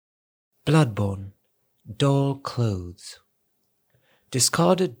Bloodborne, doll clothes.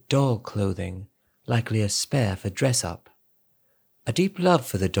 Discarded doll clothing, likely a spare for dress-up. A deep love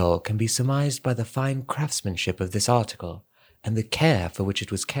for the doll can be surmised by the fine craftsmanship of this article and the care for which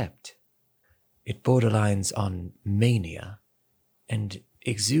it was kept. It borderlines on mania and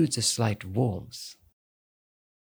exudes a slight warmth.